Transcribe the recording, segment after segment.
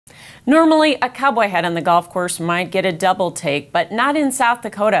Normally, a cowboy hat on the golf course might get a double take, but not in South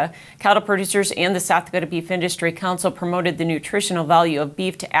Dakota. Cattle producers and the South Dakota Beef Industry Council promoted the nutritional value of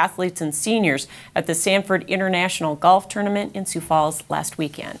beef to athletes and seniors at the Sanford International Golf Tournament in Sioux Falls last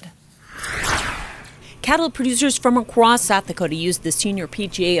weekend. Cattle producers from across South Dakota used the senior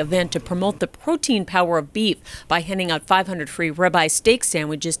PGA event to promote the protein power of beef by handing out 500 free ribeye steak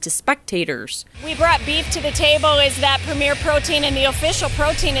sandwiches to spectators. We brought beef to the table as that premier protein and the official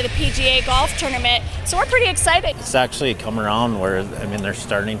protein of the PGA Golf Tournament, so we're pretty excited. It's actually come around where, they're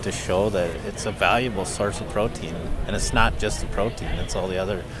starting to show that it's a valuable source of protein, and it's not just the protein, it's all the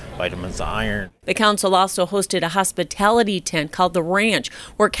other vitamins, iron. The council also hosted a hospitality tent called The Ranch,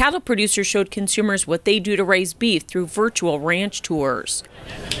 where cattle producers showed consumers what they do to raise beef through virtual ranch tours.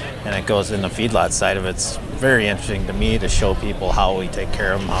 And it goes in the feedlot side of it. It's very interesting to me to show people how we take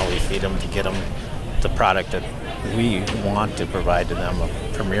care of them, how we feed them to get them the product that we want to provide to them,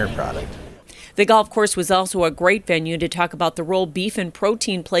 a premier product. The golf course was also a great venue to talk about the role beef and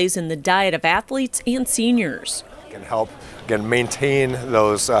protein plays in the diet of athletes and seniors. It can help, again, maintain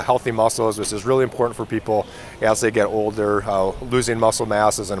those healthy muscles, which is really important for people as they get older. Losing muscle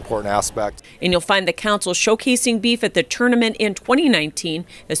mass is an important aspect. And you'll find the council showcasing beef at the tournament in 2019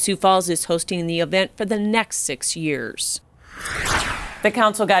 as Sioux Falls is hosting the event for the next 6 years. The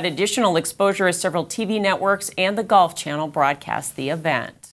council got additional exposure as several TV networks and the Golf Channel broadcast the event.